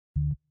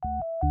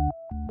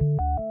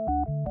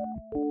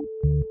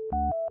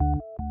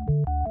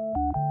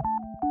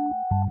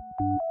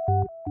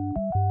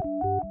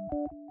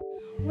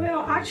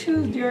I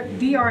choose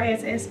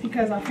DRSS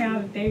because I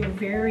found that they were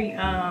very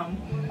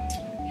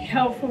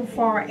helpful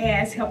far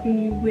as helping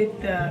you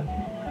with the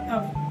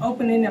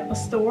opening up a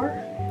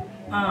store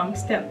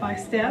step by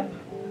step,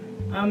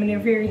 and they're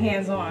very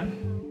hands-on.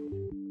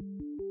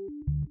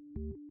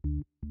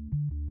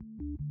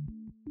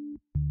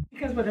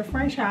 Because with a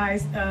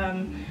franchise,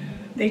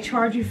 they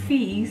charge you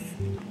fees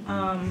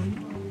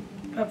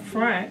up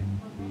front,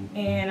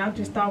 and I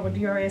just thought with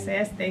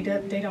DRSS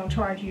they don't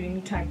charge you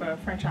any type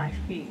of franchise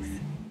fees.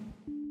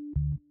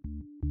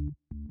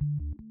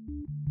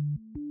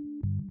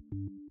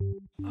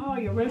 Oh,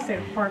 your real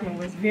estate department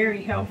was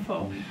very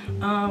helpful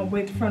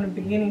from the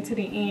beginning to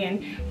the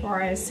end, as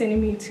far as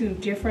sending me to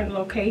different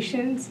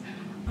locations,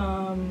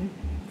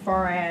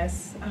 far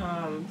as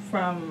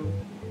from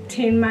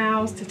 10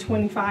 miles to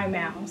 25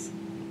 miles.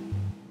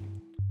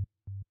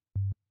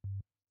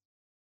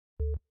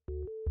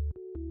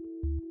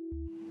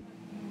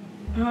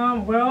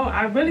 Well,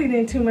 I really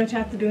didn't too much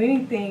have to do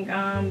anything.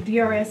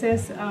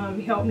 DRSS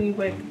helped me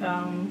with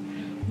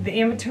the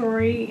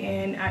inventory,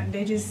 and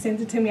they just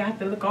sent it to me. I have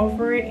to look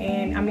over it,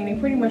 and I mean, they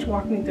pretty much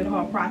walked me through the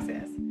whole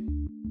process.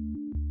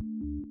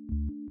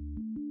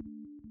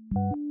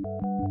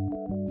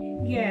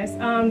 Yes,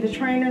 the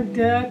trainer,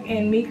 Doug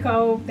and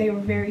Miko, they were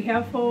very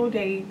helpful.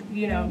 They,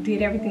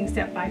 did everything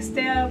step by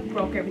step,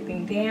 broke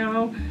everything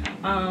down,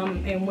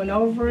 and went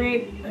over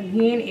it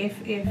again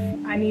if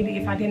I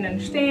didn't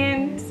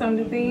understand some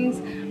of the things.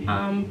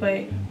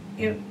 But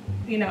it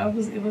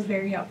was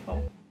very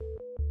helpful.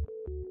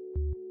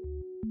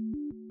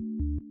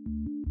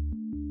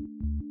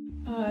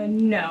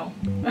 No,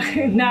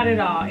 not at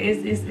all.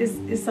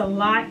 It's a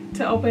lot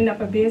to open up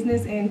a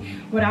business, and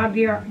without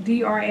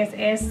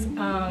DRSS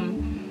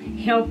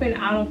helping,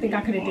 I don't think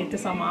I could have did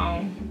this on my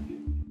own.